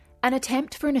An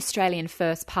attempt for an Australian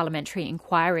first parliamentary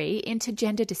inquiry into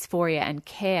gender dysphoria and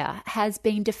care has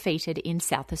been defeated in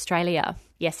South Australia.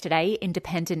 Yesterday,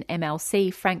 independent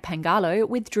MLC Frank Pangalo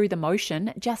withdrew the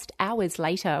motion just hours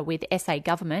later, with SA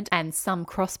government and some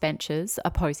crossbenchers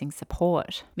opposing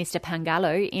support. Mr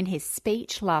Pangalo, in his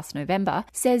speech last November,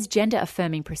 says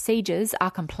gender-affirming procedures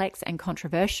are complex and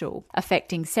controversial,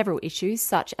 affecting several issues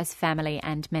such as family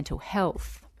and mental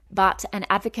health. But an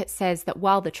advocate says that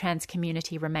while the trans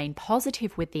community remain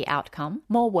positive with the outcome,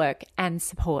 more work and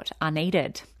support are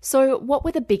needed. So what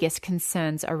were the biggest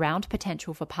concerns around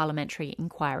potential for parliamentary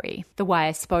inquiry? The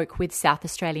Wire spoke with South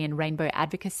Australian Rainbow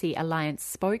Advocacy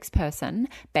Alliance spokesperson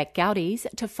Beck Gaudies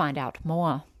to find out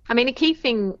more. I mean, a key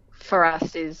thing for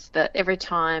us is that every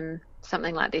time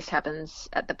something like this happens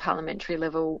at the parliamentary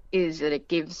level is that it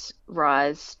gives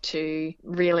rise to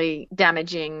really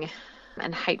damaging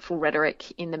and hateful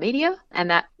rhetoric in the media, and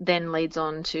that then leads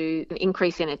on to an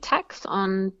increase in attacks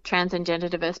on trans and gender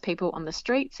diverse people on the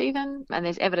streets even, and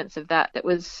there's evidence of that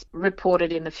was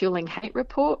reported in the Fueling Hate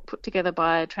report put together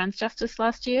by Trans Justice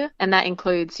last year, and that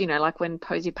includes, like when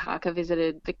Posey Parker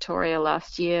visited Victoria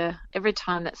last year. Every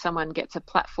time that someone gets a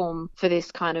platform for this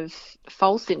kind of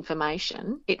false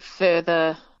information, it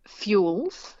further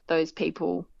fuels those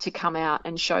people to come out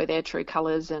and show their true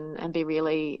colours and be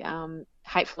really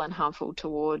hateful and harmful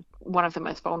toward one of the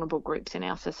most vulnerable groups in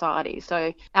our society.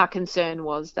 So our concern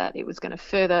was that it was going to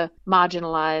further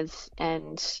marginalise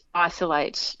and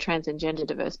isolate trans and gender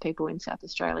diverse people in South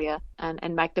Australia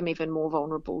and make them even more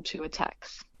vulnerable to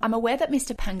attacks. I'm aware that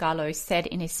Mr Pangalo said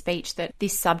in his speech that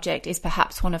this subject is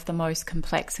perhaps one of the most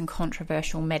complex and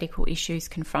controversial medical issues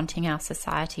confronting our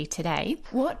society today.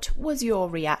 What was your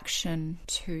reaction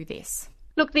to this?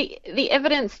 Look, the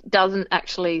evidence doesn't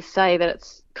actually say that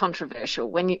it's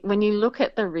controversial. When you look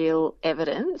at the real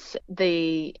evidence,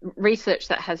 the research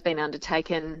that has been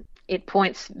undertaken, it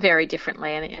points very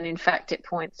differently, and in fact it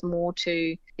points more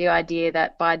to the idea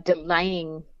that by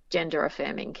delaying gender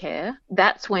affirming care,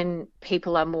 that's when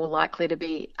people are more likely to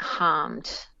be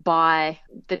harmed by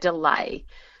the delay.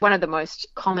 One of the most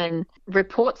common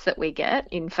reports that we get,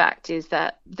 in fact, is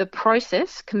that the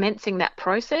process, commencing that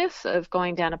process of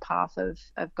going down a path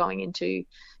of going into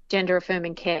gender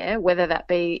affirming care, whether that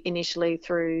be initially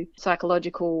through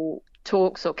psychological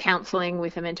talks or counselling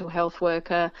with a mental health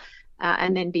worker,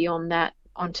 and then beyond that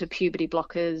onto puberty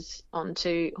blockers,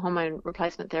 onto hormone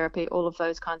replacement therapy, all of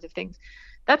those kinds of things.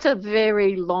 That's a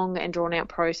very long and drawn out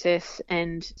process,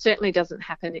 and certainly doesn't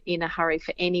happen in a hurry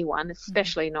for anyone,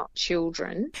 especially not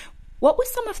children. What were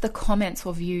some of the comments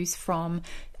or views from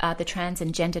the trans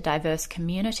and gender diverse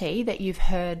community that you've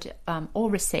heard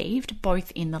or received,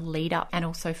 both in the lead up and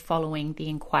also following the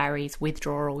inquiry's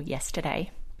withdrawal yesterday?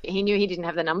 He knew he didn't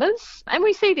have the numbers. And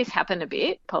we see this happen a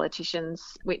bit,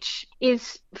 politicians, which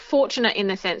is fortunate in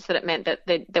the sense that it meant that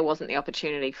there wasn't the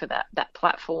opportunity for that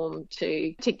platform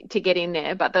to get in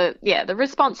there. But the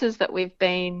responses that we've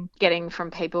been getting from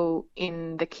people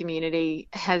in the community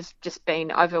has just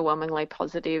been overwhelmingly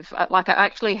positive. Like, I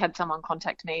actually had someone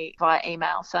contact me via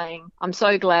email saying, I'm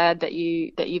so glad that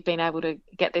you've been able to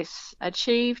get this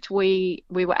achieved. We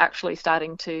were actually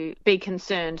starting to be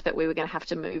concerned that we were going to have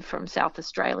to move from South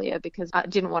Australia because I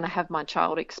didn't want to have my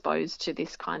child exposed to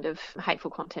this kind of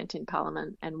hateful content in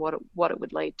Parliament and what it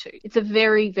would lead to. It's a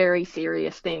very, very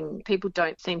serious thing. People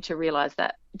don't seem to realise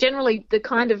that. Generally, the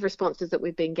kind of responses that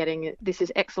we've been getting, this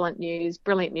is excellent news,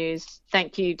 brilliant news,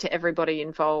 thank you to everybody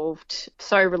involved,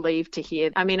 so relieved to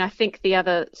hear. I mean, I think the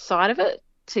other side of it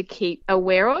to keep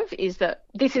aware of is that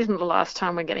this isn't the last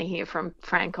time we're going to hear from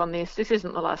Frank on this. This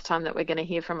isn't the last time that we're going to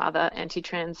hear from other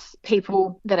anti-trans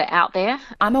people that are out there.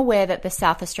 I'm aware that the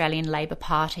South Australian Labor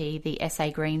Party, the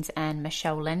SA Greens and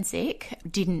Michelle Lenzik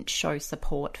didn't show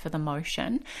support for the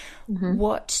motion. Mm-hmm.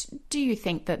 What do you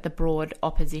think that the broad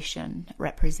opposition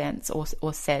represents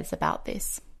or says about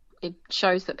this? It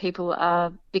shows that people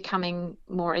are becoming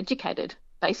more educated.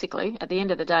 Basically, at the end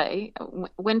of the day,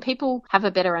 when people have a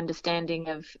better understanding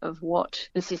of what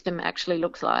the system actually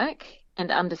looks like and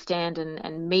understand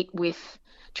and meet with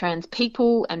trans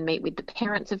people and meet with the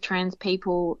parents of trans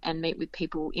people and meet with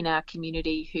people in our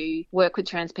community who work with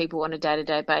trans people on a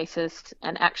day-to-day basis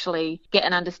and actually get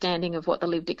an understanding of what the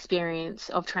lived experience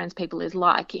of trans people is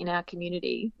like in our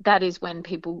community, that is when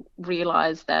people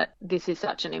realise that this is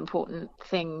such an important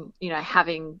thing,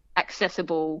 having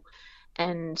accessible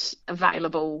and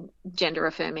available gender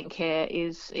affirming care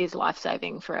is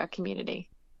life-saving for our community.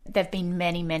 There have been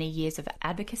many, many years of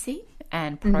advocacy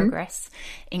and progress,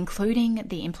 including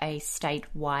a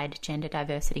statewide gender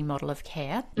diversity model of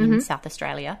care in South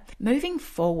Australia. Moving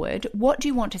forward, what do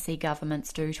you want to see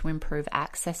governments do to improve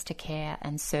access to care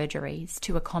and surgeries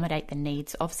to accommodate the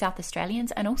needs of South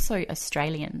Australians and also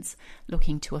Australians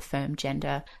looking to affirm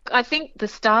gender? I think the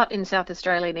start in South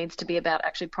Australia needs to be about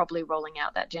actually properly rolling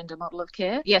out that gender model of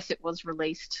care. Yes, it was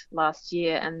released last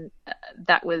year, and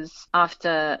that was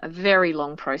after a very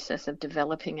long process of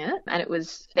developing it. And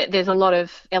there's a lot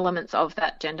of elements of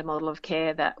that gender model of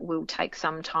care that will take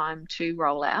some time to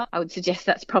roll out. I would suggest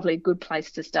that's probably a good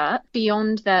place to start.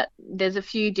 Beyond that, there's a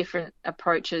few different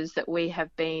approaches that we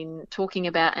have been talking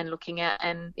about and looking at,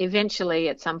 and eventually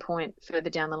at some point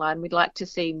further down the line, we'd like to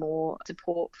see more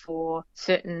support for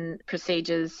certain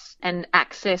procedures and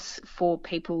access for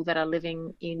people that are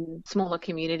living in smaller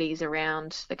communities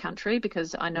around the country,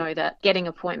 because I know that getting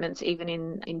appointments even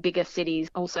in bigger cities,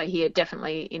 also here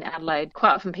definitely in Adelaide,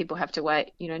 quite often people have to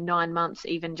wait 9 months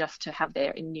even just to have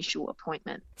their initial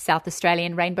appointment. South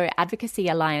Australian Rainbow Advocacy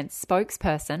Alliance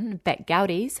spokesperson Beck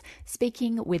Gaudies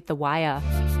speaking with The Wire.